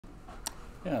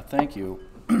Yeah, thank you.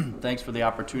 Thanks for the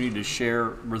opportunity to share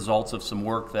results of some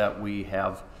work that we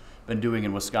have been doing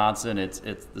in Wisconsin.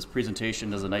 This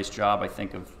presentation does a nice job, I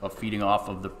think, of feeding off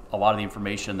of a lot of the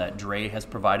information that Dre has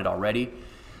provided already.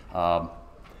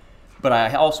 But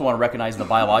I also want to recognize the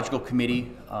biological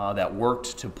committee that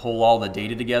worked to pull all the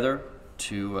data together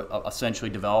to essentially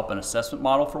develop an assessment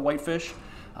model for whitefish.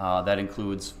 That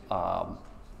includes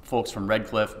folks from Red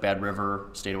Cliff, Bad River,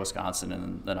 state of Wisconsin,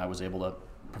 and then I was able to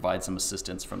provide some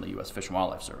assistance from the U.S. Fish and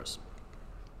Wildlife Service.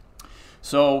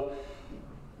 So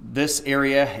this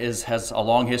area has a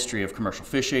long history of commercial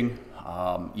fishing.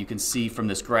 You can see from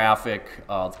this graphic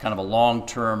kind of a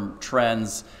long-term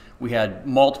trends. We had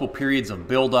multiple periods of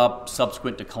buildup,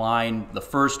 subsequent decline, the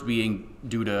first being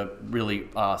due to really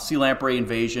sea lamprey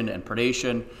invasion and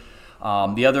predation.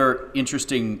 The other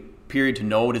interesting period to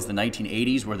note is the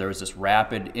 1980s, where there was this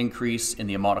rapid increase in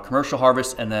the amount of commercial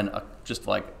harvest and then just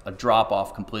like a drop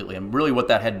off completely. And really what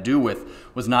that had to do with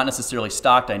was not necessarily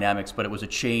stock dynamics, but it was a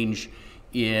change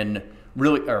in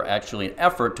actually an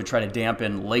effort to try to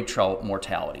dampen lake trout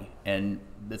mortality. And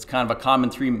it's kind of a common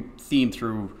theme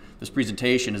through this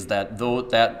presentation is that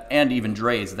and even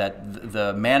Dre's, that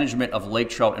the management of lake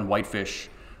trout and whitefish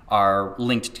are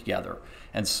linked together.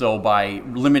 And so by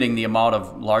limiting the amount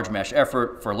of large mesh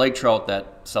effort for lake trout,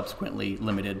 that subsequently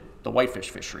limited the whitefish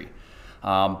fishery.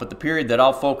 But the period that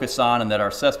I'll focus on and that our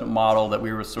assessment model that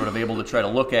we were sort of able to try to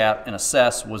look at and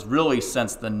assess was really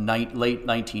since the late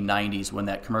 1990s, when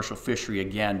that commercial fishery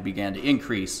again began to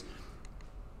increase.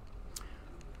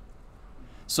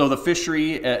 So the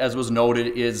fishery, as was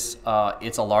noted, is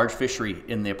it's a large fishery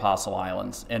in the Apostle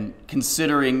Islands. And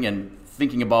considering and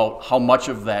thinking about how much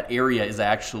of that area is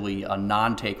actually a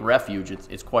non-take refuge,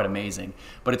 it's quite amazing.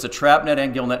 But it's a trap net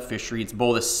and gill net fishery. It's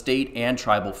both a state and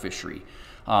tribal fishery.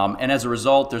 And as a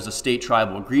result, there's a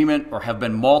state-tribal agreement, or have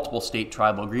been multiple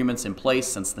state-tribal agreements in place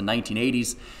since the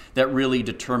 1980s that really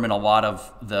determine a lot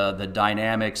of the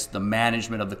dynamics, the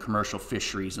management of the commercial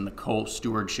fisheries, and the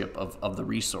co-stewardship of the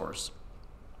resource.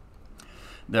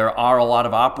 There are a lot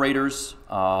of operators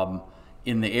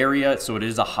in the area, so it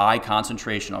is a high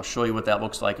concentration. I'll show you what that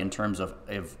looks like in terms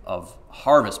of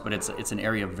harvest, but it's an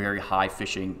area of very high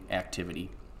fishing activity.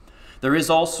 There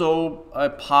is also a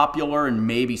popular and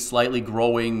maybe slightly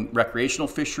growing recreational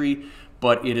fishery,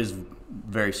 but it is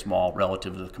very small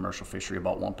relative to the commercial fishery,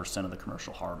 about 1% of the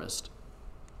commercial harvest.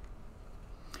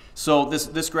 So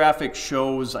this graphic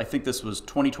shows, I think this was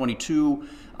 2022,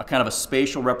 a kind of a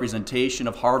spatial representation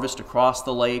of harvest across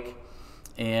the lake.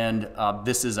 And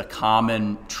this is a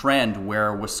common trend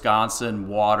where Wisconsin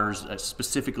waters,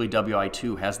 specifically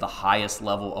WI2, has the highest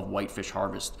level of whitefish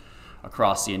harvest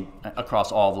across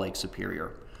all of Lake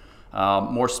Superior.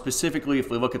 More specifically, if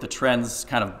we look at the trends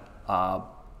kind of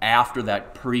after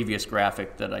that previous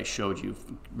graphic that I showed you,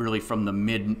 really from the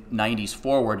mid-90s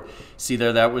forward, see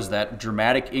there that was that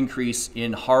dramatic increase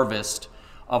in harvest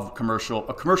of commercial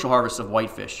harvest of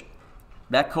whitefish.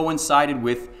 That coincided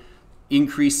with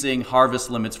increasing harvest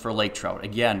limits for lake trout.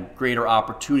 Again, greater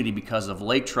opportunity because of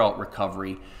lake trout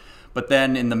recovery. But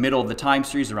then in the middle of the time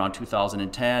series, around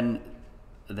 2010,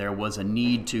 there was a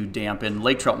need to dampen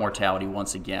lake trout mortality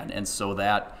once again. And so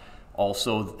that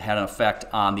also had an effect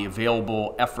on the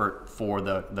available effort for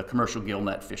the commercial gill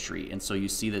net fishery. And so you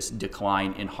see this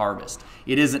decline in harvest.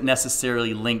 It isn't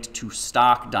necessarily linked to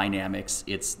stock dynamics,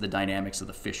 it's the dynamics of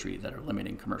the fishery that are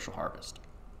limiting commercial harvest.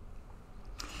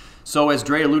 So as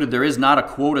Dre alluded, there is not a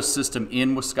quota system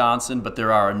in Wisconsin, but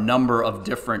there are a number of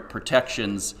different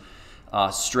protections,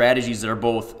 strategies that are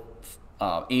both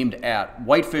aimed at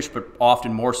whitefish, but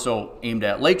often more so aimed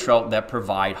at lake trout that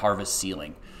provide harvest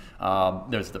ceiling.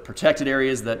 There's the protected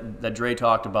areas that Dre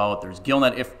talked about. There's gill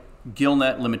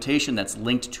net limitation that's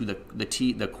linked to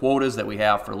the quotas that we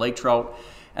have for lake trout.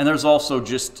 And there's also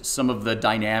just some of the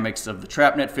dynamics of the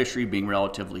trap net fishery being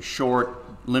relatively short,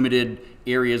 limited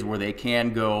areas where they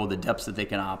can go, the depths that they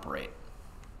can operate.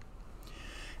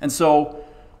 And so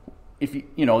if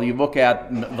you look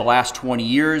at the last 20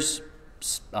 years,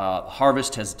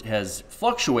 harvest has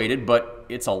fluctuated, but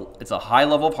it's a high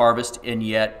level of harvest, and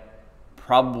yet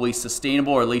probably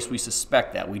sustainable, or at least we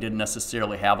suspect that. We didn't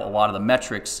necessarily have a lot of the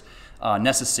metrics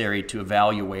necessary to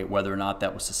evaluate whether or not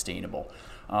that was sustainable.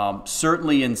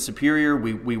 Certainly in Superior,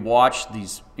 we watched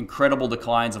these incredible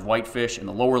declines of whitefish in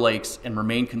the lower lakes and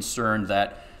remain concerned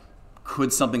that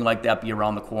could something like that be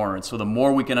around the corner? And so the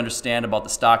more we can understand about the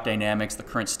stock dynamics, the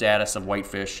current status of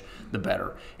whitefish, the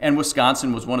better. And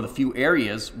Wisconsin was one of the few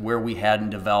areas where we hadn't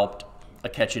developed a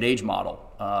catch-at-age model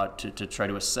to try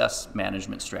to assess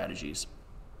management strategies.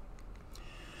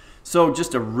 So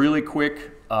just a really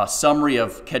quick summary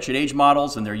of catch-at-age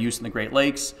models and their use in the Great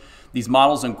Lakes. These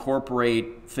models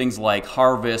incorporate things like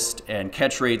harvest and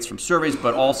catch rates from surveys,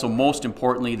 but also, most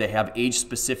importantly, they have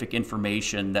age-specific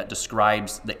information that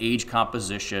describes the age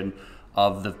composition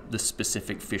of the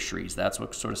specific fisheries. That's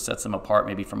what sort of sets them apart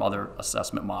maybe from other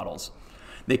assessment models.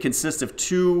 They consist of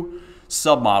two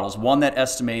submodels, one that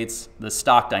estimates the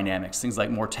stock dynamics, things like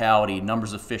mortality,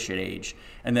 numbers of fish at age,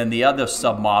 and then the other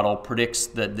submodel predicts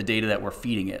the data that we're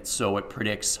feeding it. So it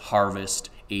predicts harvest,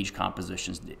 age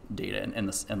compositions data, and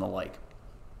the like.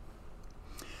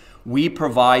 We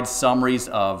provide summaries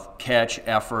of catch,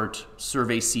 effort,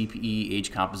 survey CPE,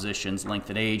 age compositions, length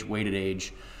at age, weighted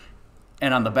age,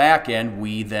 and on the back end,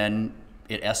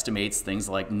 it estimates things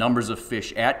like numbers of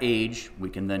fish at age. We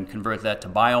can then convert that to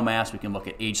biomass. We can look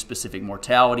at age-specific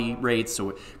mortality rates,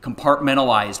 so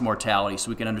compartmentalized mortality, so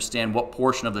we can understand what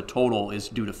portion of the total is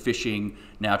due to fishing,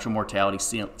 natural mortality,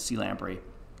 sea lamprey.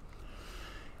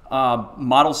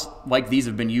 Models like these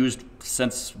have been used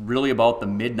since really about the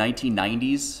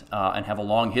mid-1990s and have a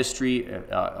long history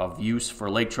of use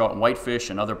for lake trout and whitefish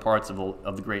and other parts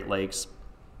of the Great Lakes.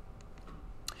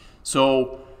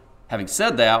 So, having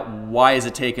said that, why has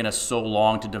it taken us so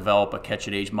long to develop a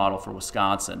catch-at-age model for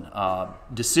Wisconsin?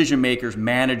 Decision makers,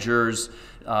 managers,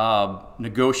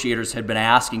 negotiators had been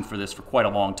asking for this for quite a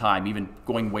long time, even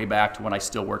going way back to when I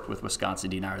still worked with Wisconsin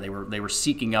DNR. They were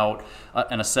seeking out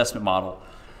an assessment model.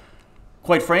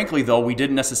 Quite frankly, though, we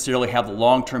didn't necessarily have the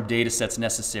long-term data sets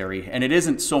necessary, and it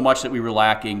isn't so much that we were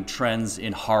lacking trends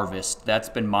in harvest. That's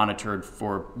been monitored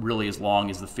for really as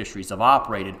long as the fisheries have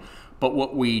operated. But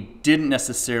what we didn't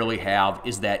necessarily have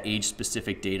is that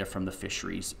age-specific data from the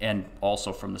fisheries and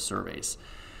also from the surveys.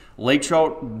 Lake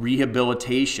trout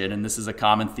rehabilitation, and this is a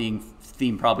common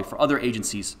theme probably for other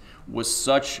agencies, was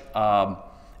took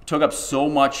up so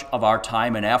much of our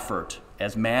time and effort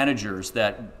as managers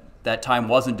that time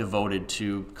wasn't devoted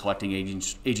to collecting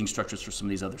aging structures for some of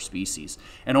these other species.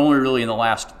 And only really in the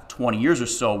last 20 years or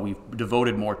so, we've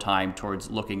devoted more time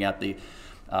towards looking at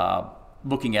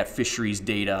fisheries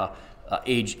data,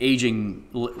 aging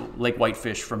lake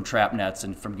whitefish from trap nets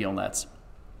and from gill nets.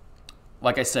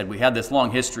 Like I said, we had this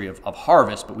long history of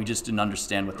harvest, but we just didn't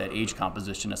understand what that age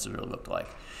composition necessarily looked like.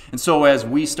 And so as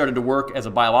we started to work as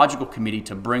a biological committee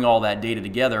to bring all that data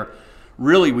together,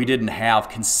 really we didn't have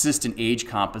consistent age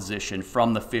composition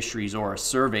from the fisheries or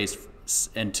surveys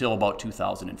until about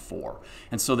 2004.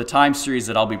 And so the time series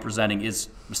that I'll be presenting the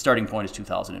starting point is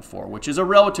 2004, which is a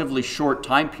relatively short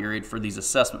time period for these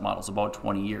assessment models, about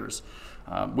 20 years,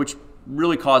 which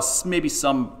really caused maybe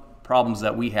some problems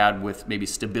that we had with maybe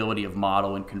stability of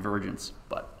model and convergence.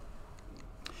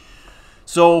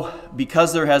 So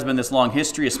because there has been this long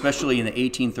history, especially in the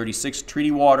 1836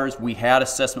 treaty waters, we had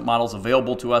assessment models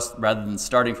available to us rather than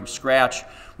starting from scratch.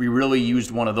 We really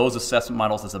used one of those assessment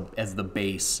models as the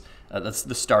base. That's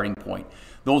the starting point.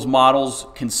 Those models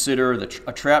consider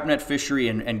a trap net fishery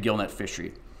and gill net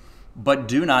fishery, but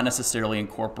do not necessarily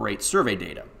incorporate survey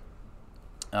data.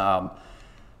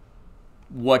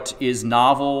 What is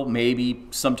novel, maybe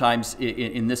sometimes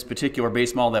in this particular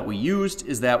base model that we used,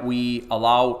 is that we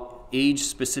allow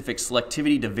age-specific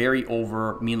selectivity to vary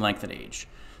over mean length at age.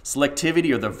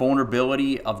 Selectivity, or the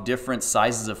vulnerability of different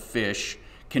sizes of fish,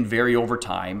 can vary over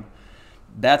time.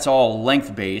 That's all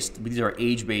length-based. These are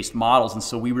age-based models, and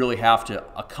so we really have to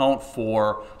account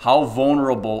for how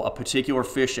vulnerable a particular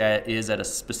fish is at a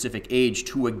specific age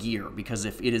to a gear, because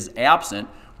if it is absent,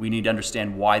 we need to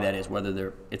understand why that is,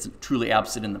 whether it's truly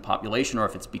absent in the population or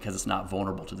if it's because it's not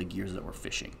vulnerable to the gears that we're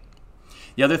fishing.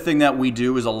 The other thing that we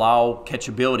do is allow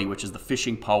catchability, which is the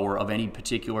fishing power of any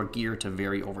particular gear, to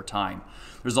vary over time.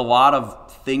 There's a lot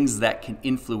of things that can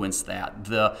influence that.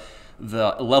 The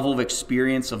level of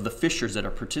experience of the fishers that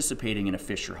are participating in a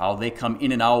fishery, how they come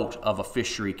in and out of a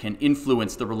fishery, can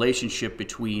influence the relationship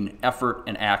between effort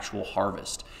and actual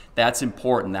harvest. That's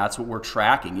important. That's what we're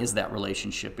tracking, is that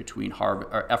relationship between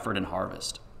effort and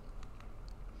harvest.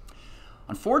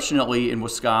 Unfortunately, in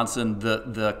Wisconsin,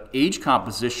 the age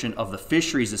composition of the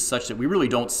fisheries is such that we really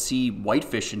don't see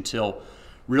whitefish until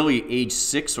really age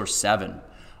 6 or 7.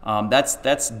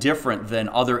 That's different than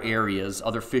other areas,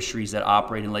 other fisheries that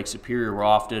operate in Lake Superior, where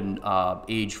often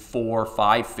age 4,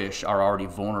 5 fish are already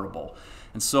vulnerable.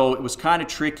 And so it was kind of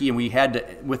tricky, and we had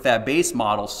to, with that base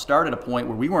model, start at a point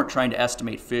where we weren't trying to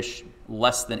estimate fish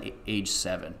less than age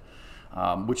 7.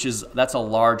 That's a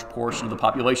large portion of the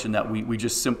population that we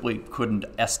just simply couldn't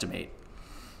estimate.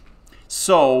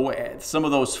 So some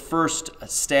of those first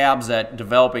stabs at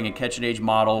developing a catch and age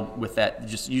model with that,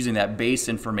 just using that base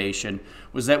information,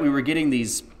 was that we were getting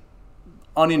these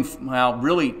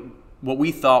really what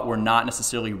we thought were not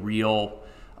necessarily real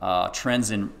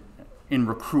trends in in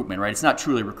recruitment, right? It's not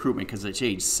truly recruitment because it's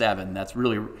age 7. That's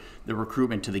really the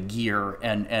recruitment to the gear,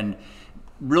 and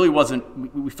really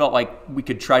wasn't. We felt like we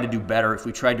could try to do better if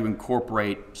we tried to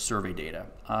incorporate survey data.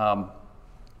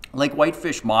 Lake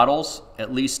whitefish models,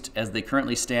 at least as they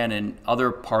currently stand in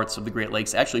other parts of the Great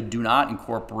Lakes, actually do not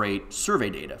incorporate survey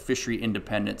data, fishery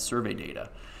independent survey data.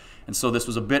 And so this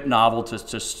was a bit novel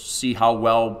to see how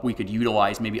well we could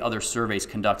utilize maybe other surveys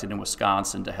conducted in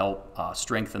Wisconsin to help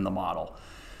strengthen the model.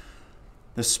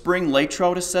 The spring lake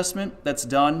trout assessment that's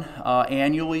done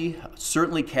annually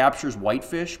certainly captures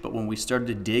whitefish, but when we started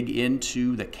to dig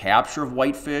into the capture of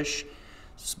whitefish,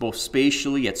 both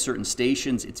spatially at certain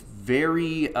stations, it's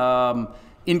very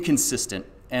inconsistent.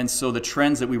 And so the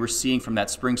trends that we were seeing from that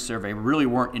spring survey really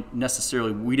weren't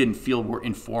necessarily, we didn't feel were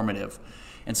informative.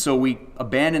 And so we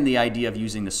abandoned the idea of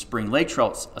using the spring lake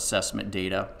trout assessment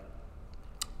data,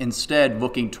 instead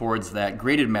looking towards that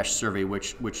graded mesh survey,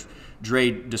 which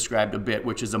Dre described a bit,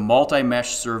 which is a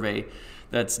multi-mesh survey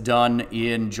that's done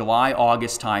in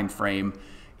July-August timeframe.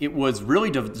 It was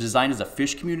really designed as a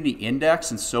fish community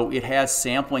index, and so it has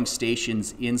sampling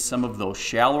stations in some of those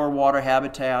shallower water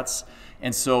habitats,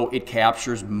 and so it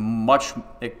captures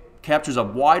a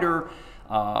wider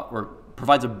or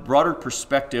provides a broader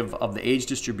perspective of the age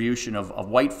distribution of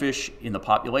whitefish in the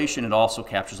population. It also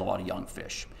captures a lot of young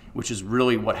fish, which is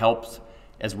really what helped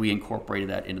as we incorporated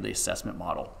that into the assessment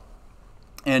model.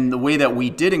 And the way that we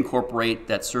did incorporate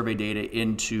that survey data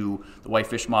into the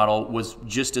whitefish model was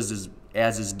just as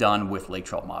is done with lake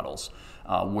trout models,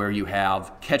 where you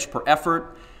have catch per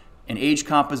effort, an age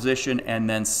composition, and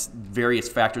then various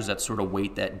factors that sort of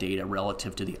weight that data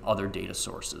relative to the other data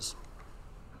sources.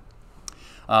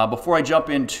 Before I jump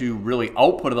into really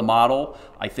output of the model,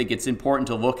 I think it's important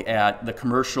to look at the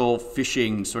commercial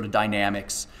fishing sort of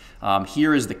dynamics.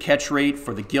 Here is the catch rate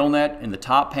for the gill net in the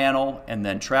top panel and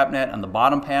then trap net on the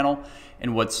bottom panel.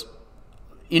 And what's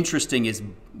interesting is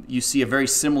you see a very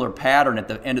similar pattern at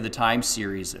the end of the time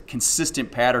series, a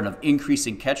consistent pattern of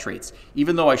increasing catch rates.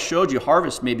 Even though I showed you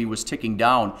harvest maybe was ticking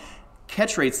down,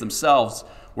 catch rates themselves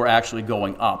were actually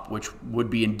going up, which would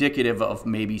be indicative of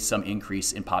maybe some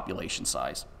increase in population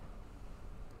size.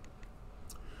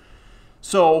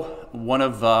 So one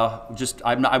of,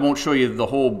 I won't show you the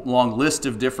whole long list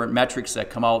of different metrics that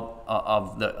come out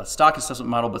of the stock assessment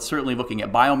model, but certainly looking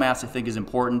at biomass I think is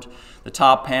important. The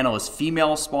top panel is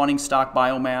female spawning stock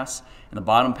biomass, and the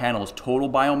bottom panel is total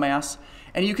biomass.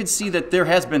 And you can see that there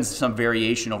has been some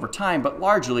variation over time, but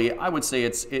largely I would say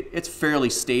it's fairly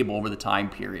stable over the time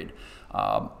period.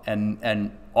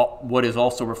 What is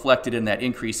also reflected in that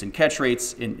increase in catch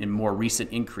rates in more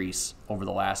recent increase over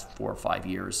the last 4 or 5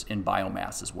 years in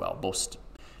biomass as well, both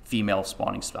female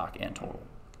spawning stock and total.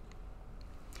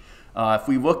 If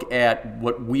we look at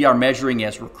what we are measuring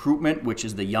as recruitment, which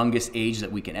is the youngest age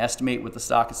that we can estimate with the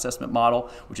stock assessment model,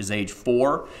 which is age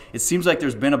 4, it seems like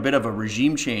there's been a bit of a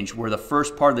regime change where the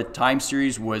first part of the time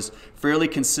series was fairly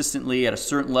consistently at a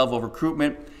certain level of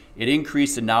recruitment. It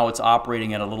increased and now it's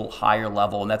operating at a little higher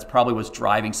level, and that's probably what's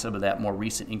driving some of that more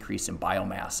recent increase in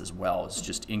biomass as well. It's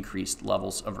just increased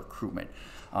levels of recruitment.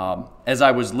 As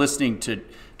I was listening to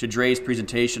Dre's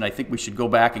presentation, I think we should go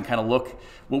back and kind of look.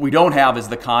 What we don't have is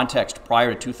the context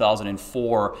prior to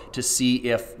 2004 to see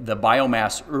if the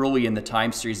biomass early in the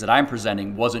time series that I'm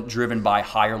presenting wasn't driven by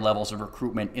higher levels of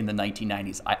recruitment in the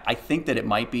 1990s. I think that it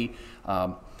might be.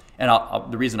 And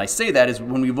the reason I say that is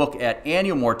when we look at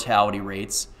annual mortality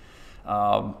rates,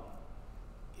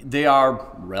 they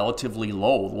are relatively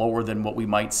low, lower than what we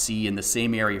might see in the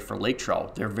same area for lake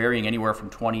trout. They're varying anywhere from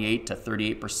 28 to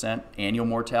 38% annual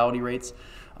mortality rates,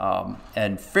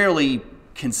 and fairly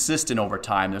consistent over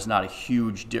time. There's not a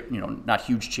huge, not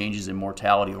huge changes in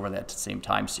mortality over that same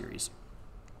time series.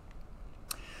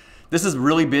 This is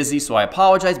really busy, so I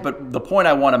apologize, but the point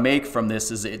I want to make from this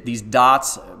is that these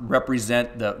dots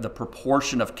represent the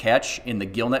proportion of catch in the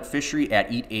gillnet fishery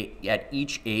at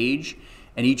each age,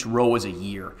 and each row is a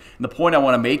year. And the point I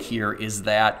want to make here is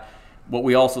that what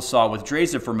we also saw with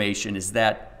Dre's information is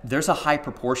that there's a high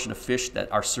proportion of fish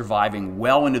that are surviving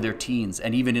well into their teens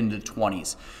and even into the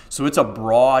 20s. So it's a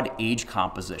broad age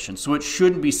composition. So it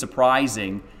shouldn't be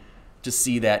surprising to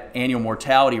see that annual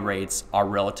mortality rates are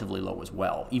relatively low as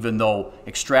well. Even though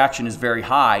extraction is very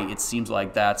high, it seems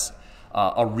like that's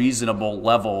a reasonable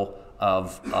level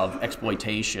of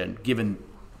exploitation, given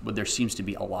what there seems to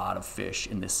be a lot of fish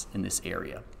in this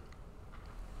area.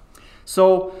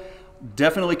 So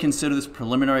definitely consider this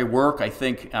preliminary work. I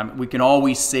think we can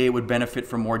always say it would benefit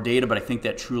from more data, but I think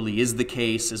that truly is the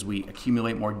case as we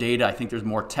accumulate more data. I think there's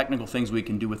more technical things we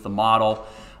can do with the model.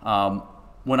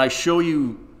 When I show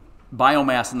you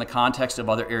biomass in the context of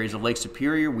other areas of Lake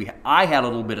Superior. I had a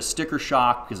little bit of sticker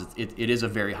shock because it is a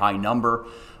very high number.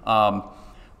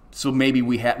 So maybe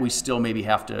we still maybe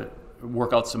have to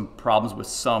work out some problems with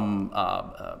some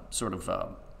sort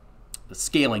of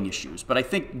scaling issues. But I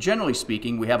think generally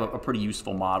speaking, we have a pretty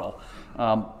useful model.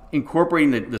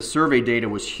 Incorporating the survey data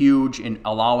was huge in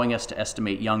allowing us to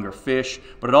estimate younger fish,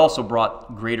 but it also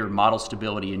brought greater model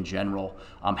stability in general.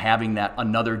 Having that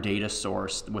another data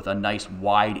source with a nice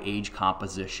wide age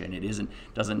composition. It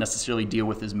doesn't necessarily deal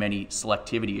with as many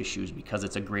selectivity issues because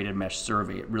it's a graded mesh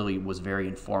survey. It really was very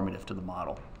informative to the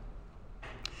model.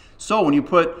 So when you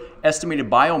put estimated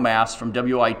biomass from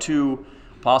WI2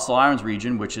 Apostle Islands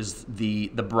region, which is the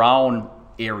brown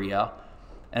area,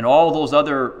 and all those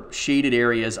other shaded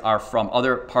areas are from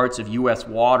other parts of U.S.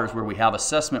 waters where we have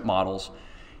assessment models,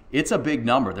 it's a big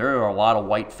number. There are a lot of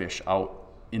whitefish out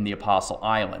in the Apostle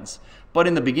Islands. But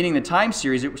in the beginning of the time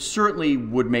series, it certainly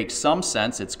would make some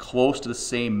sense. It's close to the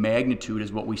same magnitude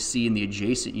as what we see in the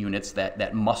adjacent units,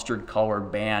 that mustard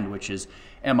colored band, which is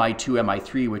MI2,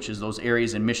 MI3, which is those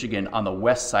areas in Michigan on the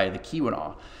west side of the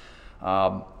Keweenaw.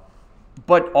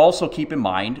 But also keep in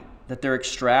mind that they're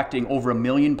extracting over 1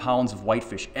 million pounds of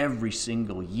whitefish every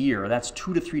single year. That's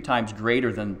 2 to 3 times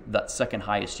greater than that second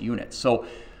highest unit. So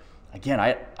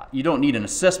again, you don't need an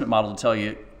assessment model to tell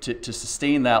you to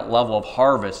sustain that level of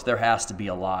harvest, there has to be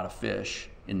a lot of fish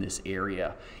in this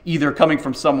area, either coming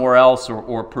from somewhere else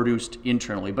or produced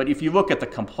internally. But if you look at the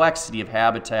complexity of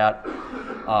habitat,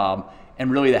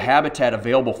 and really the habitat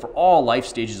available for all life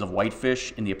stages of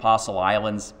whitefish in the Apostle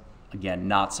Islands, again,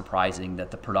 not surprising that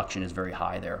the production is very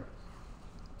high there.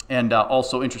 And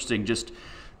also interesting, just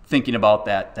thinking about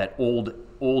that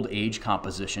old age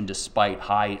composition despite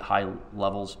high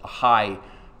levels, high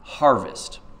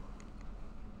harvest.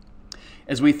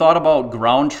 As we thought about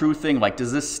ground truthing, like,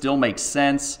 does this still make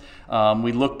sense?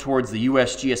 We looked towards the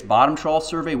USGS bottom trawl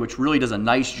survey, which really does a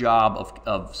nice job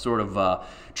of sort of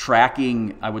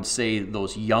tracking, I would say,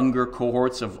 those younger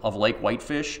cohorts of lake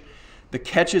whitefish. The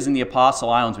catches in the Apostle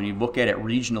Islands, when you look at it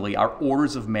regionally, are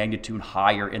orders of magnitude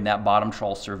higher in that bottom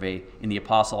trawl survey in the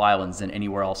Apostle Islands than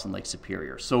anywhere else in Lake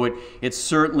Superior. So it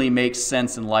certainly makes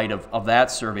sense in light of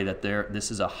that survey that this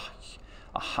is a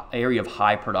area of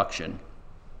high production.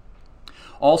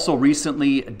 Also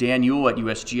recently, Dan Ewell at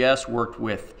USGS worked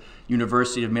with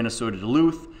University of Minnesota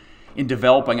Duluth in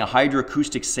developing a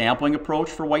hydroacoustic sampling approach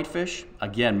for whitefish.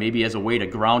 Again, maybe as a way to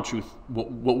ground truth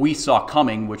what we saw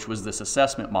coming, which was this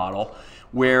assessment model,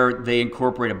 where they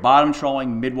incorporated bottom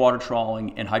trawling, midwater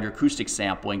trawling, and hydroacoustic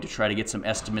sampling to try to get some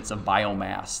estimates of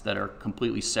biomass that are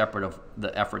completely separate of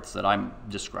the efforts that I'm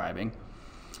describing.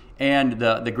 And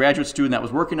the graduate student that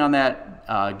was working on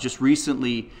that just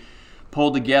recently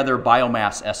pulled together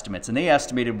biomass estimates, and they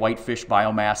estimated whitefish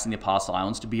biomass in the Apostle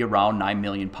Islands to be around 9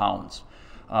 million pounds.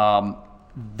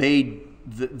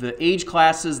 The age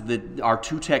classes that our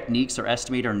two techniques are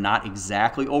estimated are not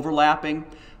exactly overlapping,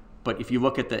 but if you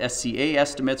look at the SCA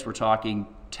estimates, we're talking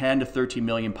 10 to 13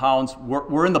 million pounds.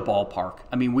 We're in the ballpark.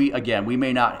 I mean, we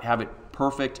may not have it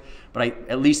perfect, but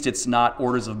at least it's not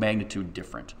orders of magnitude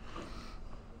different.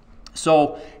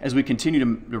 So as we continue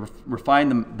to refine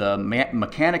the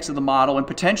mechanics of the model and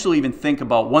potentially even think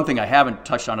about, one thing I haven't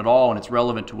touched on at all, and it's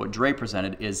relevant to what Dre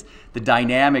presented, is the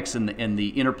dynamics and the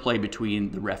interplay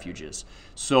between the refuges.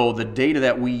 So the data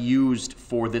that we used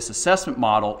for this assessment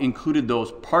model included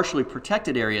those partially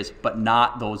protected areas, but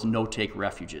not those no-take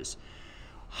refuges.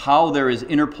 How there is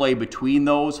interplay between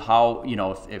those, how, you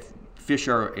know, if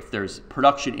there's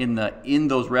production in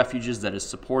those refuges that is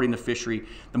supporting the fishery,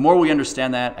 the more we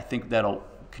understand that, I think that'll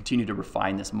continue to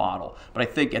refine this model. But I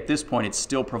think at this point it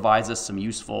still provides us some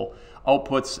useful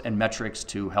outputs and metrics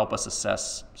to help us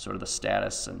assess sort of the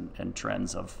status and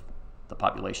trends of the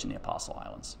population in the Apostle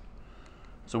Islands.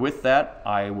 So with that,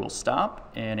 I will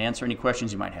stop and answer any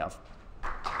questions you might have.